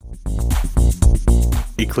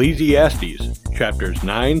Ecclesiastes, chapters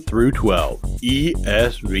 9 through 12,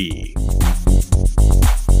 ESV.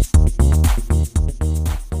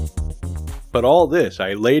 But all this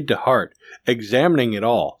I laid to heart, examining it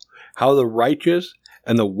all, how the righteous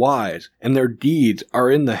and the wise and their deeds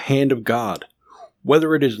are in the hand of God.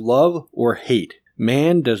 Whether it is love or hate,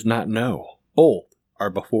 man does not know. Both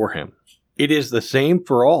are before him. It is the same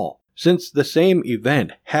for all, since the same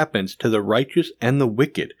event happens to the righteous and the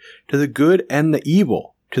wicked, to the good and the evil,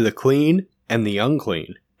 to the clean and the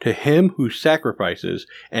unclean, to him who sacrifices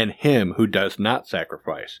and him who does not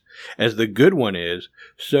sacrifice. As the good one is,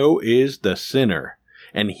 so is the sinner,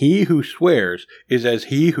 and he who swears is as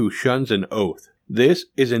he who shuns an oath. This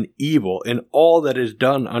is an evil in all that is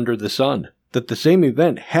done under the sun, that the same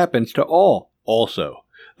event happens to all. Also,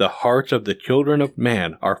 the hearts of the children of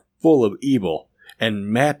man are full of evil, and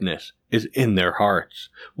madness is in their hearts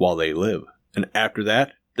while they live, and after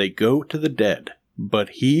that they go to the dead. But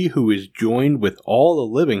he who is joined with all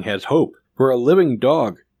the living has hope, for a living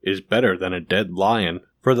dog is better than a dead lion.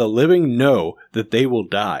 For the living know that they will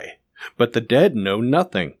die, but the dead know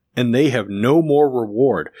nothing, and they have no more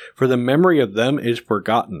reward, for the memory of them is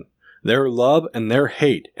forgotten. Their love and their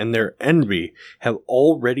hate and their envy have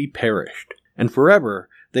already perished, and forever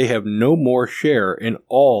they have no more share in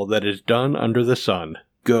all that is done under the sun.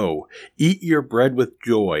 Go, eat your bread with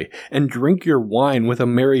joy, and drink your wine with a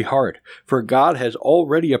merry heart, for God has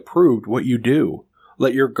already approved what you do.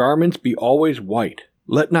 Let your garments be always white.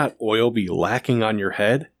 Let not oil be lacking on your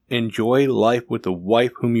head. Enjoy life with the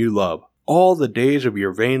wife whom you love, all the days of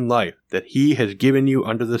your vain life that he has given you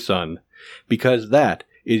under the sun, because that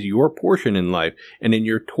is your portion in life and in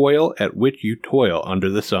your toil at which you toil under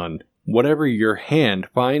the sun. Whatever your hand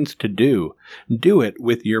finds to do, do it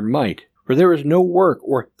with your might. For there is no work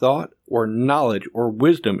or thought or knowledge or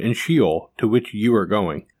wisdom in Sheol to which you are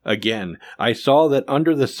going. Again, I saw that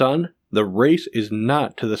under the sun the race is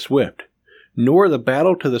not to the swift, nor the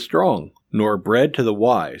battle to the strong, nor bread to the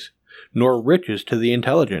wise, nor riches to the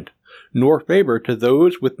intelligent, nor favor to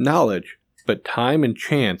those with knowledge, but time and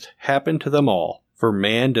chance happen to them all. For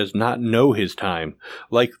man does not know his time,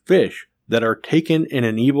 like fish that are taken in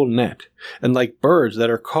an evil net, and like birds that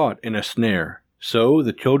are caught in a snare. So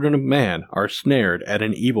the children of man are snared at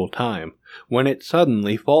an evil time, when it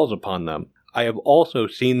suddenly falls upon them. I have also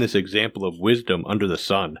seen this example of wisdom under the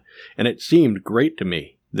sun, and it seemed great to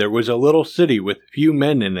me. There was a little city with few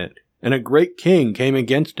men in it, and a great king came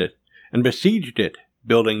against it, and besieged it,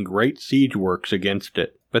 building great siege works against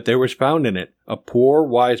it. But there was found in it a poor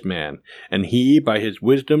wise man, and he by his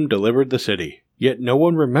wisdom delivered the city. Yet no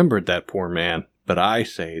one remembered that poor man. But I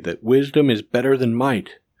say that wisdom is better than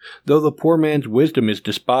might. Though the poor man's wisdom is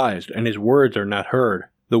despised, and his words are not heard,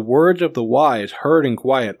 the words of the wise heard in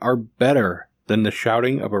quiet are better than the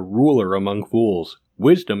shouting of a ruler among fools.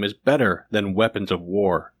 Wisdom is better than weapons of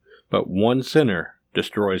war, but one sinner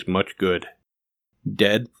destroys much good.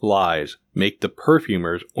 Dead flies make the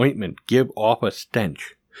perfumer's ointment give off a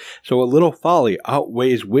stench, so a little folly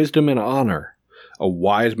outweighs wisdom and honor. A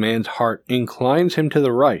wise man's heart inclines him to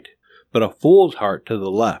the right, but a fool's heart to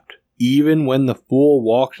the left. Even when the fool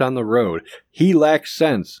walks on the road, he lacks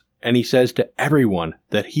sense, and he says to everyone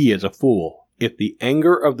that he is a fool. If the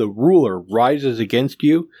anger of the ruler rises against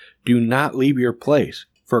you, do not leave your place,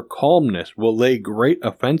 for calmness will lay great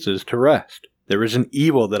offenses to rest. There is an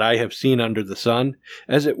evil that I have seen under the sun,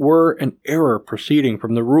 as it were an error proceeding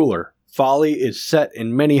from the ruler. Folly is set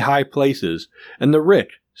in many high places, and the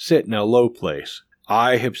rich sit in a low place.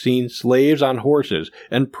 I have seen slaves on horses,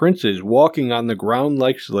 and princes walking on the ground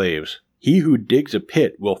like slaves. He who digs a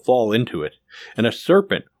pit will fall into it, and a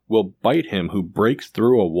serpent will bite him who breaks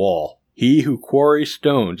through a wall. He who quarries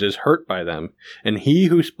stones is hurt by them, and he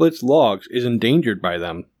who splits logs is endangered by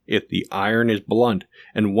them. If the iron is blunt,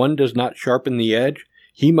 and one does not sharpen the edge,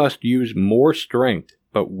 he must use more strength,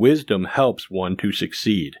 but wisdom helps one to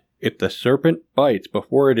succeed. If the serpent bites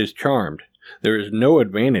before it is charmed, there is no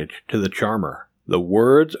advantage to the charmer. The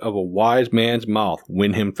words of a wise man's mouth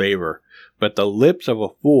win him favor, but the lips of a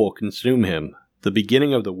fool consume him. The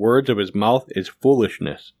beginning of the words of his mouth is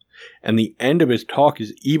foolishness, and the end of his talk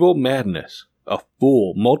is evil madness. A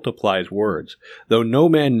fool multiplies words, though no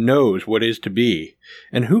man knows what is to be,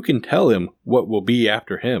 and who can tell him what will be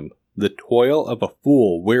after him? The toil of a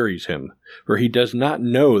fool wearies him, for he does not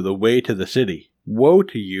know the way to the city. Woe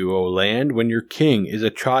to you, O land, when your king is a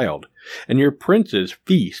child, and your princes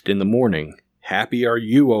feast in the morning. Happy are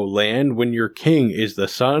you, O land, when your king is the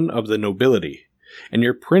son of the nobility, and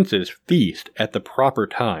your princes feast at the proper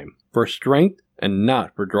time, for strength and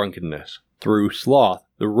not for drunkenness. Through sloth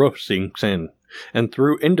the roof sinks in, and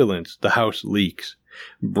through indolence the house leaks.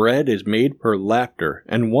 Bread is made for laughter,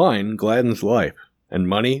 and wine gladdens life, and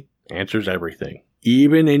money answers everything.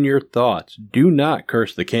 Even in your thoughts, do not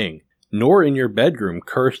curse the king, nor in your bedroom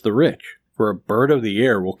curse the rich, for a bird of the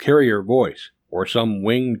air will carry your voice, or some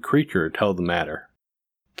winged creature tell the matter.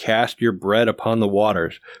 Cast your bread upon the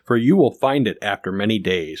waters, for you will find it after many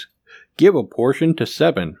days. Give a portion to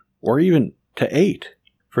 7, or even to 8,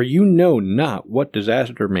 for you know not what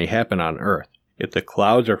disaster may happen on earth. If the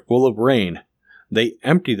clouds are full of rain, they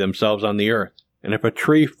empty themselves on the earth. And if a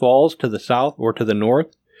tree falls to the south or to the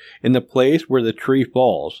north, in the place where the tree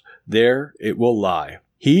falls, there it will lie.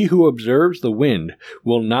 He who observes the wind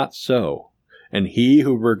will not sow, and he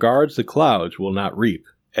who regards the clouds will not reap.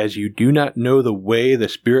 As you do not know the way the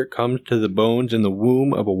Spirit comes to the bones in the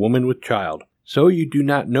womb of a woman with child, so you do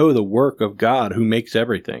not know the work of God who makes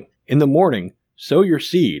everything. In the morning, sow your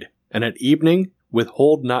seed, and at evening,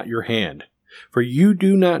 withhold not your hand. For you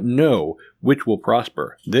do not know which will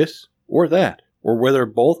prosper, this or that, or whether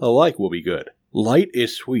both alike will be good. Light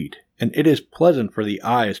is sweet, and it is pleasant for the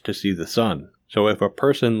eyes to see the sun. So if a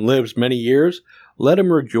person lives many years, let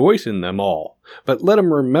him rejoice in them all. But let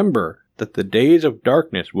him remember that the days of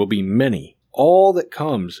darkness will be many. All that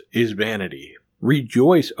comes is vanity.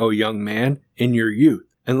 Rejoice, O young man, in your youth,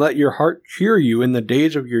 and let your heart cheer you in the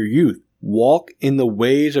days of your youth. Walk in the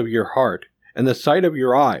ways of your heart and the sight of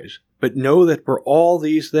your eyes, but know that for all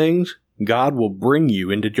these things God will bring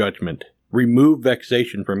you into judgment. Remove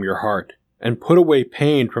vexation from your heart, and put away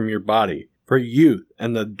pain from your body, for youth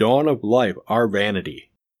and the dawn of life are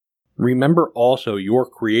vanity. Remember also your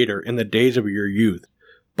Creator in the days of your youth,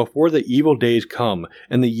 before the evil days come,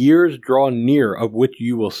 and the years draw near of which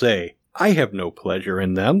you will say, I have no pleasure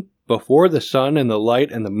in them. Before the sun and the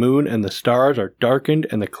light and the moon and the stars are darkened,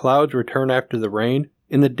 and the clouds return after the rain,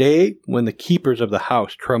 in the day when the keepers of the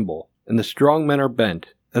house tremble, and the strong men are bent,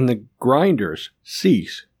 and the grinders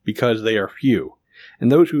cease, because they are few,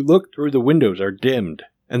 and those who look through the windows are dimmed,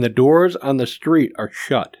 and the doors on the street are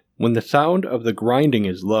shut, when the sound of the grinding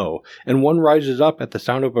is low, and one rises up at the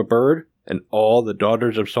sound of a bird, and all the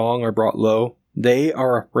daughters of song are brought low. They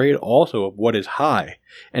are afraid also of what is high,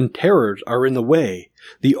 and terrors are in the way.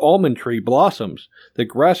 The almond tree blossoms, the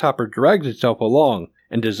grasshopper drags itself along,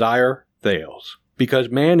 and desire fails. Because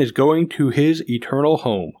man is going to his eternal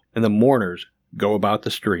home, and the mourners go about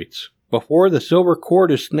the streets. Before the silver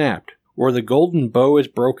cord is snapped, or the golden bow is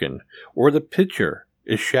broken, or the pitcher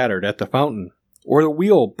is shattered at the fountain, or the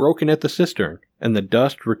wheel broken at the cistern, and the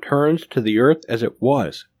dust returns to the earth as it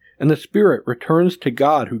was, and the spirit returns to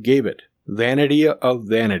God who gave it. Vanity of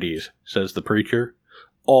vanities, says the preacher.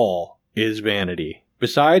 All is vanity.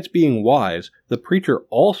 Besides being wise, the preacher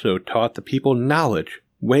also taught the people knowledge,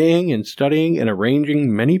 weighing and studying and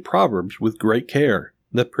arranging many proverbs with great care.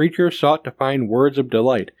 The preacher sought to find words of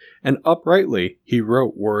delight, and uprightly he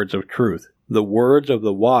wrote words of truth. The words of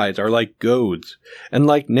the wise are like goads, and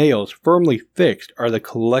like nails firmly fixed are the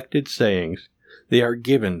collected sayings. They are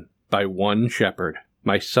given by one shepherd.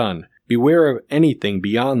 My son, beware of anything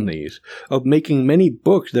beyond these. Of making many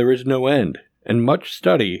books there is no end, and much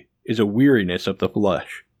study is a weariness of the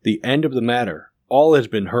flesh. The end of the matter, all has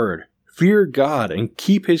been heard. Fear God and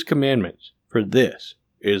keep his commandments, for this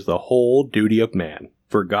is the whole duty of man.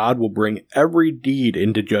 For God will bring every deed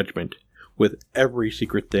into judgment, with every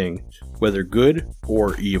secret thing, whether good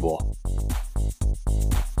or evil.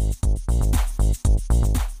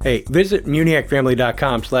 Hey, visit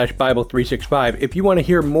muniacfamily.com/Bible365 if you want to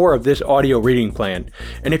hear more of this audio reading plan.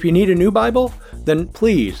 And if you need a new Bible, then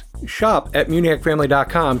please shop at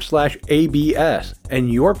muniacfamily.com/ABS,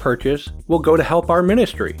 and your purchase will go to help our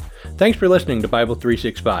ministry. Thanks for listening to Bible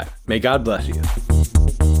 365. May God bless you.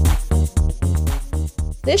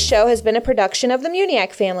 This show has been a production of the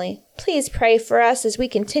Muniac family. Please pray for us as we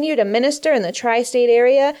continue to minister in the tri-state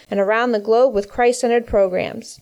area and around the globe with Christ-centered programs.